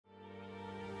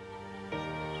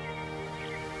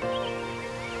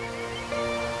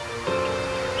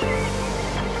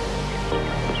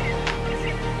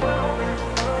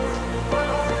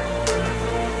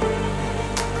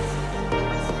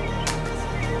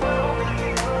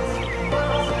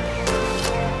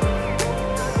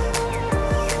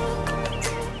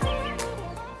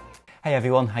Hey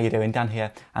everyone, how you doing? Dan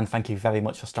here, and thank you very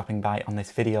much for stopping by on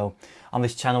this video. On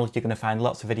this channel you're going to find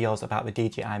lots of videos about the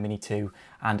DJI Mini 2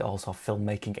 and also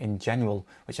filmmaking in general,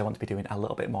 which I want to be doing a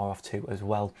little bit more of too as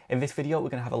well. In this video we're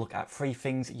going to have a look at 3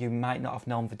 things you might not have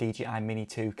known the DJI Mini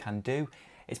 2 can do.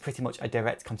 It's pretty much a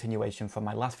direct continuation from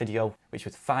my last video, which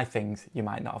was 5 things you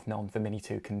might not have known the Mini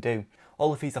 2 can do.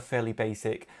 All of these are fairly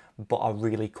basic, but are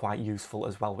really quite useful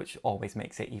as well, which always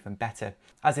makes it even better.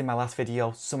 As in my last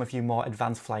video, some of you more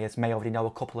advanced flyers may already know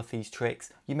a couple of these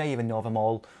tricks, you may even know them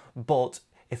all, but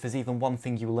if there's even one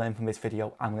thing you learn from this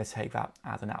video, I'm going to take that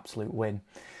as an absolute win.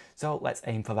 So let's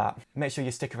aim for that. Make sure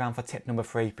you stick around for tip number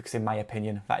 3, because in my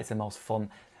opinion, that is the most fun.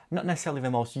 Not necessarily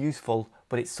the most useful,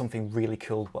 but it's something really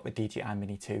cool what the DJI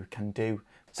Mini 2 can do.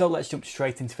 So let's jump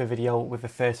straight into the video with the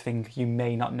first thing you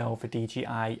may not know the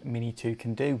DJI Mini 2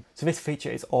 can do. So this feature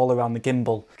is all around the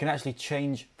gimbal. You can actually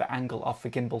change the angle of the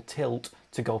gimbal tilt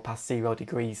to go past 0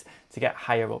 degrees to get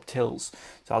higher up tilts.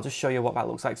 So I'll just show you what that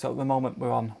looks like. So at the moment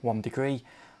we're on 1 degree,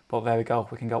 but there we go.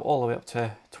 We can go all the way up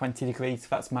to 20 degrees.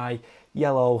 That's my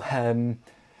yellow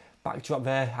backdrop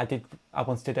there. I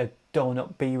once did a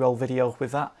donut B-roll video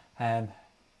with that.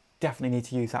 Definitely need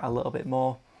to use that a little bit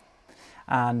more.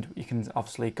 And you can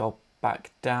obviously go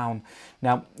back down.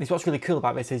 Now, what's really cool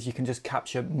about this is you can just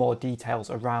capture more details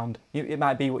around. It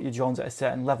might be what your drone's at a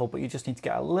certain level, but you just need to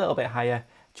get a little bit higher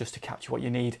just to capture what you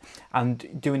need.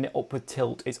 And doing the upward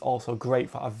tilt is also great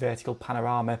for a vertical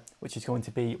panorama, which is going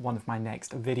to be one of my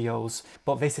next videos.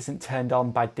 But this isn't turned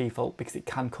on by default because it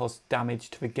can cause damage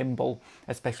to the gimbal,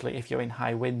 especially if you're in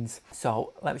high winds.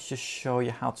 So let's just show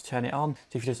you how to turn it on.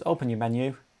 So if you just open your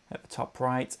menu at the top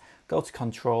right, go to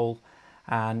control,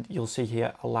 and you'll see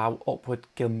here allow upward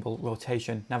gimbal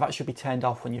rotation. Now that should be turned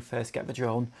off when you first get the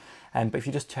drone, but if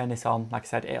you just turn this on, like I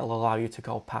said, it'll allow you to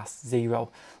go past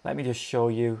 0. Let me just show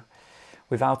you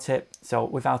without it. So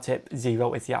without it,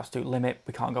 0 is the absolute limit.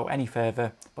 We can't go any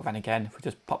further, but then again, if we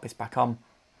just pop this back on,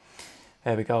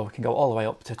 there we go, we can go all the way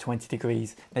up to 20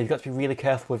 degrees. Now you've got to be really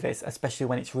careful with this, especially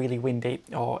when it's really windy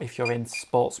or if you're in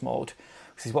sports mode,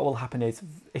 because what will happen is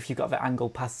if you've got the angle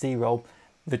past 0,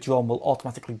 the drone will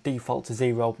automatically default to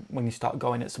 0 when you start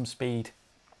going at some speed,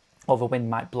 or the wind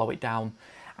might blow it down,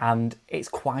 and it's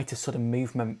quite a sudden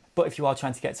movement. But if you are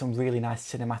trying to get some really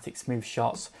nice cinematic smooth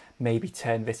shots, maybe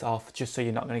turn this off just so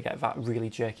you're not going to get that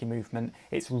really jerky movement.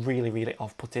 It's really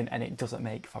off-putting and it doesn't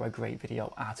make for a great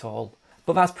video at all.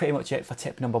 But that's pretty much it for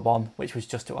tip number 1, which was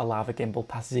just to allow the gimbal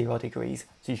past 0 degrees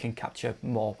so you can capture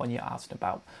more when you're out and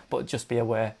about, but just be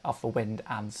aware of the wind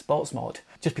and sports mode.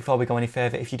 Just before we go any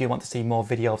further, if you do want to see more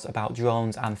videos about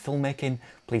drones and filmmaking,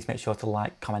 please make sure to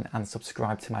like, comment and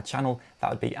subscribe to my channel. That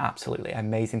would be absolutely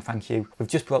amazing, thank you. We've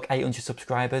just broke 800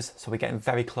 subscribers, so we're getting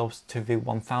very close to the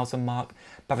 1000 mark.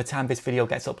 By the time this video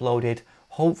gets uploaded,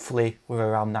 hopefully we're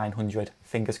around 900,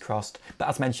 fingers crossed. But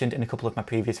as mentioned in a couple of my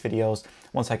previous videos,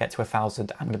 once I get to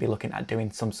 1000, I'm going to be looking at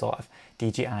doing some sort of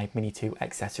DJI Mini 2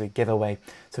 accessory giveaway.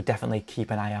 So definitely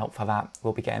keep an eye out for that.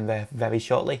 We'll be getting there very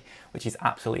shortly, which is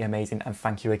absolutely amazing, and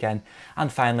thank you again.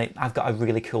 And finally, I've got a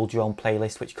really cool drone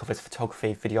playlist which covers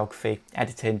photography, videography,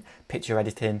 editing, picture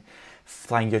editing,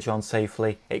 flying your drone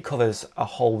safely. It covers a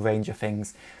whole range of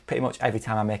things. Pretty much every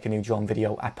time I make a new drone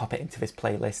video, I pop it into this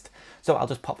playlist. So I'll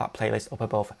just pop that playlist up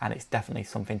above, and it's definitely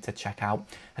something to check out,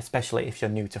 especially if you're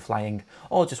new to flying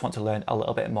or just want to learn a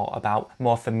little bit more about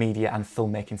more of the media and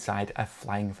filmmaking side of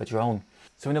flying the drone.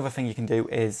 So another thing you can do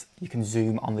is you can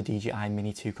zoom on the DJI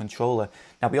Mini 2 controller.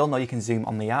 Now we all know you can zoom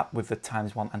on the app with the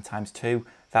 ×1 and ×2.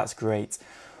 That's great.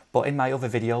 But in my other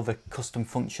video, the custom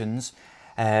functions,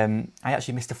 I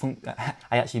actually missed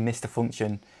a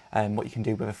function, what you can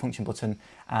do with a function button,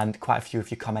 and quite a few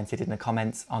of you commented in the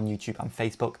comments on YouTube and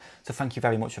Facebook. So thank you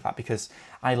very much for that, because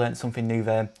I learned something new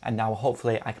there, and now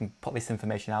hopefully I can put this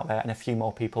information out there and a few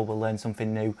more people will learn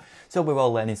something new. So we're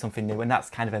all learning something new, and that's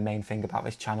kind of the main thing about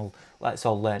this channel. Let's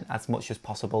all learn as much as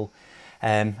possible.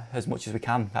 As much as we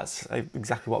can. That's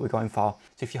exactly what we're going for.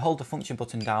 So if you hold the function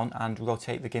button down and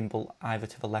rotate the gimbal either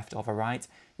to the left or the right,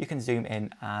 you can zoom in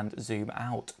and zoom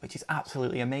out, which is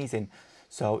absolutely amazing.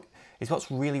 So what's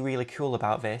really cool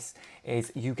about this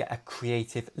is you get a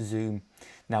creative zoom.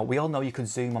 Now we all know you can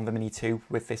zoom on the Mini 2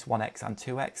 with this 1x and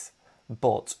 2x,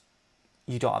 but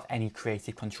you don't have any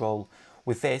creative control.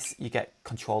 With this, you get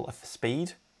control of the speed.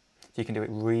 So you can do it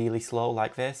really slow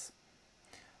like this,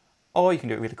 or you can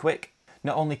do it really quick.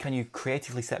 Not only can you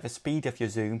creatively set the speed of your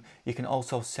zoom, you can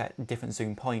also set different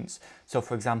zoom points. So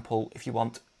for example, if you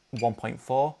want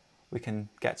 1.4, we can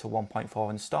get to 1.4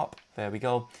 and stop. There we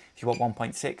go. If you want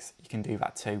 1.6, you can do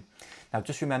that too. Now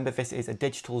just remember, this is a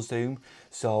digital zoom,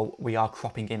 so we are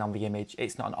cropping in on the image.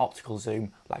 It's not an optical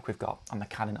zoom like we've got on the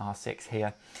Canon R6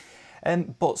 here.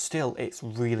 But still, it's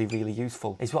really, really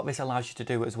useful. Is what this allows you to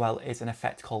do as well is an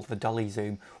effect called the Dolly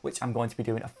zoom, which I'm going to be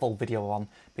doing a full video on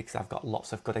because I've got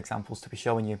lots of good examples to be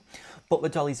showing you. But the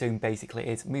Dolly zoom basically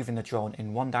is moving the drone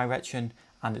in one direction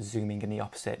and zooming in the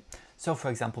opposite. So for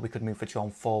example, we could move the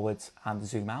drone forwards and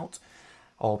zoom out,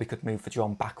 or we could move the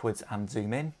drone backwards and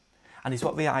zoom in. And is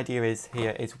what the idea is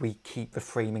here is we keep the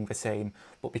framing the same,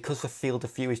 but because the field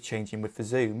of view is changing with the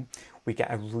zoom, we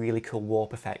get a really cool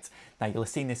warp effect. Now you'll have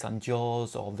seen this on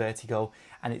Jaws or Vertigo,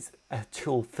 and it's a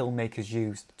tool filmmakers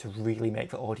use to really make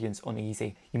the audience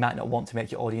uneasy. You might not want to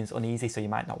make your audience uneasy, so you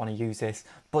might not want to use this,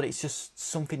 but it's just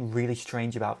something really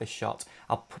strange about this shot.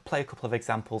 I'll play a couple of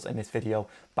examples in this video,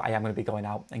 but I am going to be going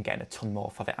out and getting a ton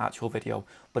more for the actual video,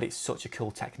 but it's such a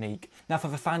cool technique. Now for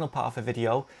the final part of the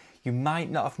video, you might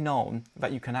not have known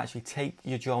that you can actually take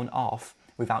your drone off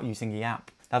without using the app.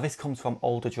 Now this comes from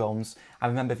older drones. I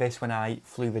remember this when I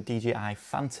flew the DJI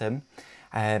Phantom.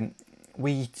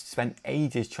 We spent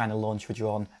ages trying to launch the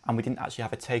drone and we didn't actually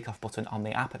have a takeoff button on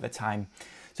the app at the time.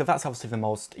 So that's obviously the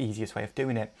most easiest way of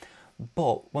doing it.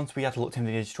 But once we had looked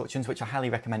into the instructions, which I highly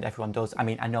recommend everyone does. I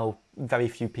mean, I know very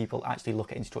few people actually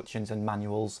look at instructions and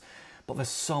manuals, but there's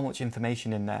so much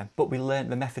information in there. But we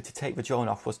learned the method to take the drone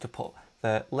off was to put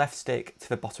the left stick to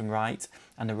the bottom right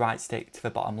and the right stick to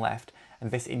the bottom left, and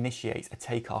this initiates a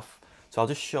takeoff. So I'll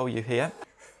just show you here.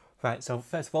 Right, so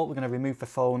first of all, we're going to remove the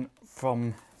phone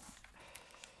from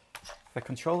the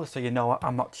controller so you know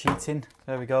I'm not cheating.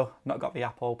 There we go, not got the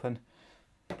app open.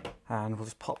 And we'll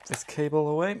just pop this cable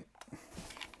away.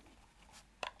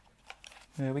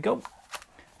 There we go.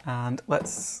 And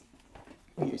let's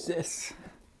use this.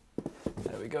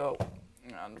 There we go.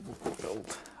 And we'll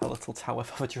build a little tower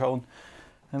for the drone.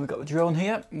 And we've got the drone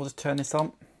here. We'll just turn this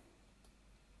on.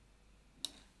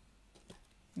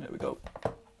 There we go.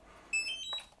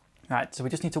 Right, so we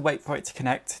just need to wait for it to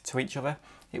connect to each other.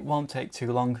 It won't take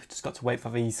too long. Just got to wait for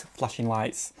these flashing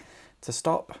lights to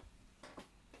stop.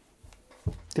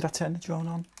 Did I turn the drone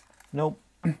on? Nope.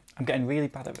 I'm getting really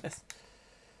bad at this.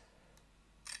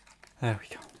 There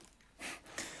we go.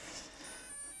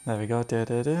 There we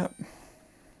go.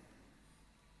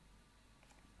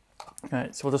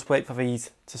 Right, so we'll just wait for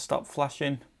these to stop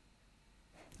flashing.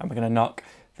 And we're going to knock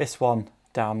this one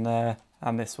down there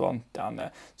and this one down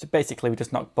there. So basically we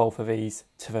just knock both of these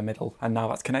to the middle, and now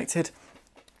that's connected.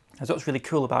 And what's really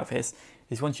cool about this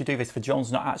is once you do this, the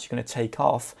drone's not actually going to take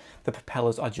off. The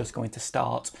propellers are just going to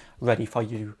start ready for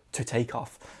you to take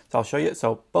off. So I'll show you.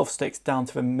 So both sticks down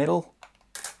to the middle.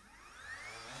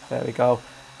 There we go.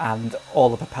 And all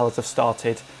the propellers have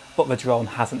started, but the drone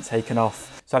hasn't taken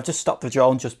off. So I've just stopped the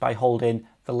drone just by holding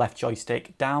the left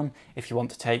joystick down. If you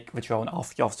want to take the drone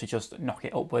off, you obviously just knock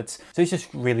it upwards. So it's just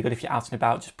really good if you're out and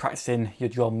about, just practicing your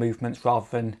drone movements rather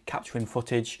than capturing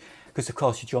footage, because of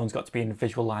course your drone's got to be in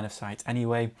visual line of sight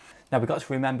anyway. Now we've got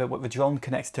to remember what the drone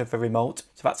connects to the remote,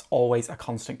 so that's always a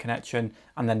constant connection,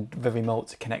 and then the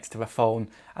remote connects to the phone,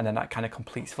 and then that kind of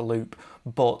completes the loop.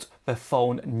 But the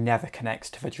phone never connects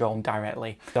to the drone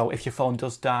directly. So if your phone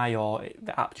does die or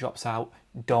the app drops out,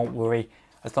 don't worry.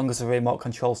 As long as the remote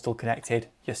control is still connected,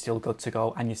 you're still good to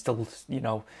go, and you still,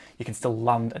 you can still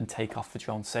land and take off the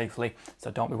drone safely. So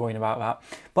don't be worrying about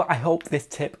that. But I hope this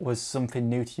tip was something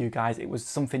new to you guys. It was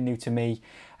something new to me.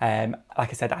 Like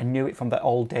I said, I knew it from the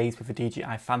old days with the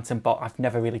DJI Phantom, but I've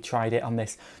never really tried it on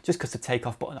this, just because the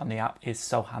takeoff button on the app is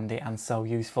so handy and so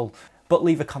useful. But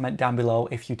leave a comment down below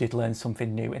if you did learn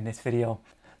something new in this video.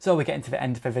 So we're getting to the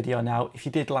end of the video now. If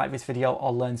you did like this video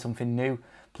or learn something new,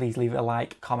 please leave a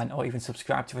like, comment, or even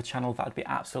subscribe to the channel. That would be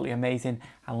absolutely amazing.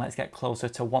 And let's get closer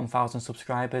to 1,000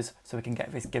 subscribers so we can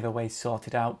get this giveaway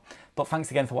sorted out. But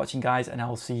thanks again for watching, guys, and I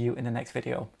will see you in the next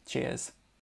video. Cheers.